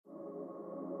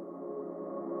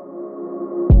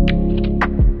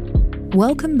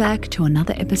Welcome back to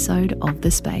another episode of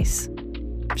The Space.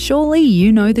 Surely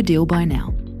you know the deal by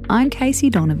now. I'm Casey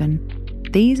Donovan.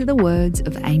 These are the words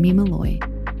of Amy Molloy.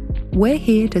 We're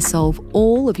here to solve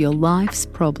all of your life's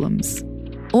problems,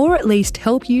 or at least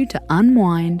help you to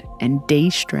unwind and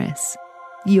de-stress.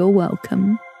 You're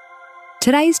welcome.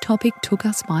 Today's topic took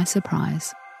us by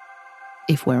surprise,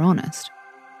 if we're honest.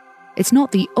 It's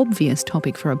not the obvious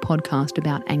topic for a podcast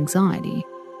about anxiety,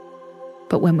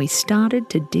 but when we started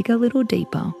to dig a little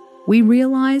deeper, we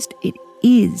realised it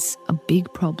is a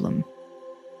big problem.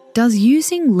 Does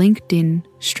using LinkedIn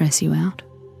stress you out?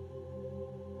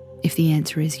 If the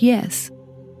answer is yes,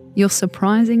 you're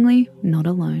surprisingly not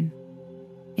alone.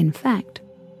 In fact,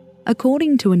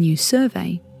 according to a new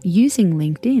survey, using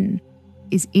LinkedIn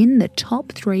is in the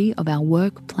top 3 of our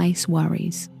workplace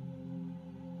worries.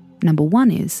 Number 1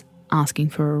 is asking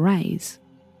for a raise.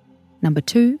 Number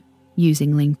 2,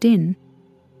 using LinkedIn.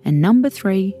 And number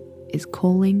 3 is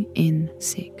calling in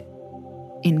sick.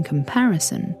 In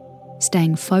comparison,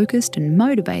 staying focused and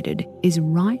motivated is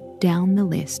right down the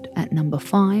list at number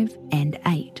 5 and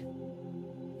 8.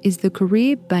 Is the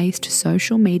career-based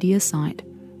social media site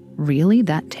really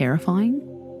that terrifying?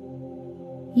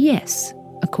 Yes,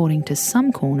 according to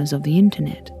some corners of the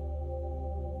internet.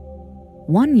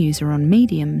 One user on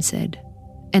Medium said,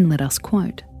 and let us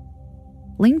quote,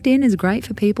 "LinkedIn is great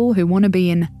for people who want to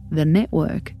be in the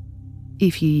network.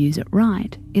 If you use it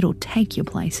right, it'll take you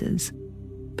places.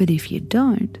 But if you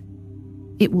don't,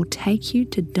 it will take you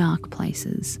to dark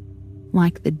places,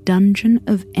 like the dungeon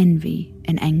of envy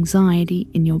and anxiety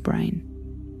in your brain.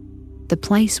 The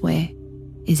place where,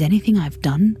 is anything I've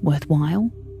done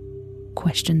worthwhile?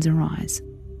 Questions arise."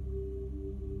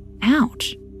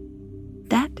 Ouch!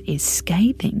 That is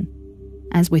scathing.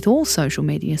 As with all social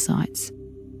media sites,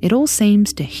 it all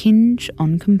seems to hinge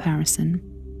on comparison.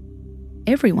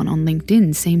 Everyone on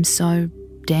LinkedIn seems so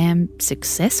damn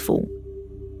successful.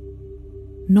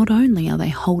 Not only are they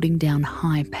holding down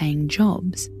high-paying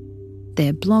jobs,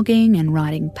 they're blogging and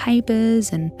writing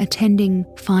papers and attending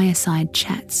fireside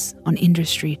chats on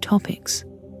industry topics.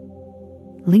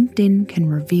 LinkedIn can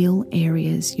reveal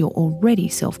areas you're already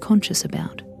self-conscious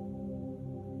about.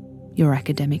 Your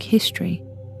academic history,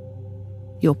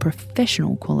 your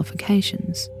professional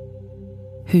qualifications,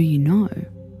 who you know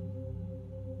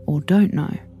or don't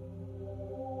know.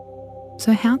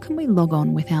 So how can we log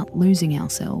on without losing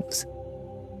ourselves?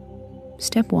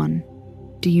 Step 1,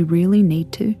 do you really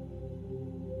need to?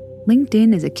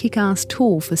 LinkedIn is a kick-ass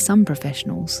tool for some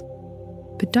professionals,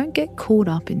 but don't get caught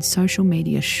up in social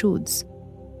media shoulds.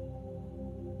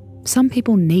 Some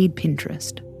people need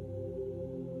Pinterest.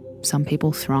 Some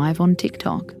people thrive on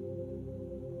TikTok.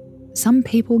 Some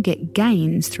people get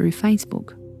gains through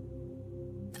Facebook.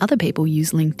 Other people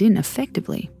use LinkedIn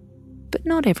effectively, but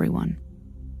not everyone.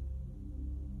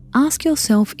 Ask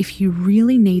yourself if you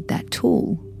really need that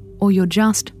tool, or you're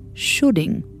just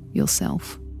shoulding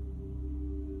yourself.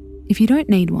 If you don't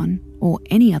need one, or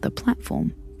any other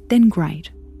platform, then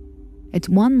great. It's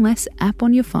one less app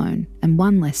on your phone and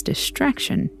one less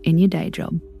distraction in your day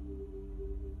job.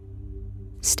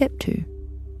 Step 2,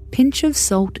 pinch of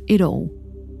salt it all.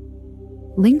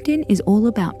 LinkedIn is all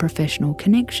about professional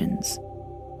connections,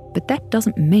 but that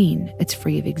doesn't mean it's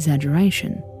free of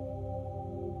exaggeration.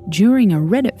 During a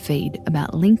Reddit feed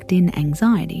about LinkedIn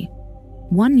anxiety,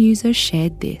 one user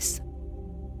shared this: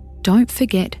 "Don't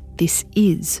forget this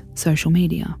is social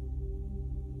media.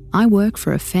 I work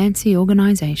for a fancy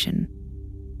organisation.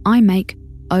 I make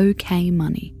okay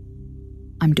money.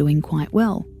 I'm doing quite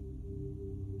well.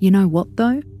 You know what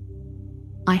though?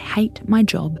 I hate my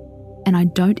job and I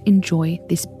don't enjoy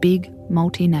this big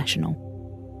multinational."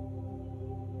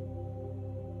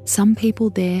 Some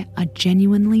people there are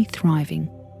genuinely thriving.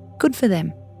 Good for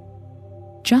them.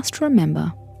 Just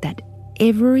remember that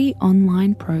every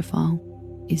online profile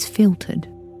is filtered.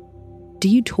 Do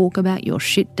you talk about your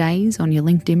shit days on your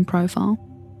LinkedIn profile?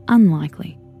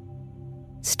 Unlikely.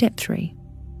 Step 3,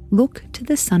 look to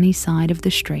the sunny side of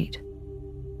the street.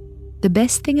 The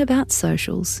best thing about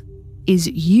socials is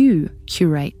you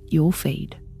curate your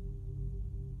feed.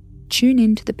 Tune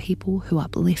in to the people who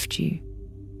uplift you,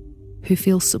 who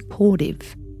feel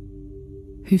supportive,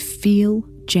 who feel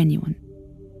genuine,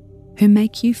 who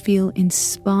make you feel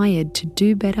inspired to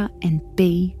do better and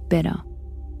be better,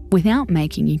 without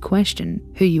making you question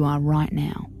who you are right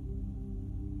now.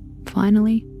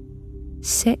 Finally,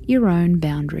 set your own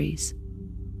boundaries.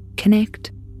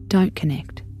 Connect, don't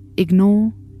connect.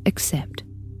 Ignore, accept.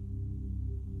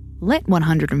 Let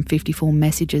 154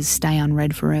 messages stay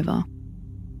unread forever.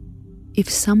 If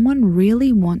someone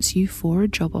really wants you for a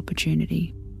job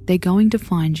opportunity, they're going to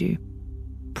find you,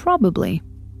 probably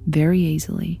very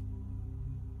easily.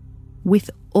 With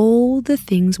all the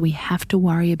things we have to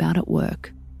worry about at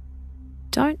work,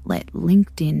 don't let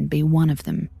LinkedIn be one of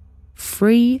them.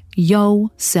 Free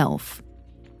yourself.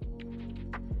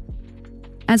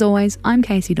 As always, I'm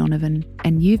Casey Donovan,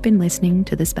 and you've been listening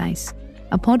to The Space,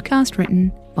 a podcast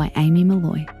written by Amy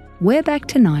Molloy. We're back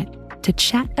tonight to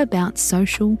chat about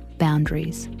social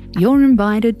boundaries. You're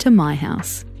invited to my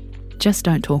house. Just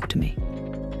don't talk to me.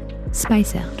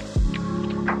 Space out.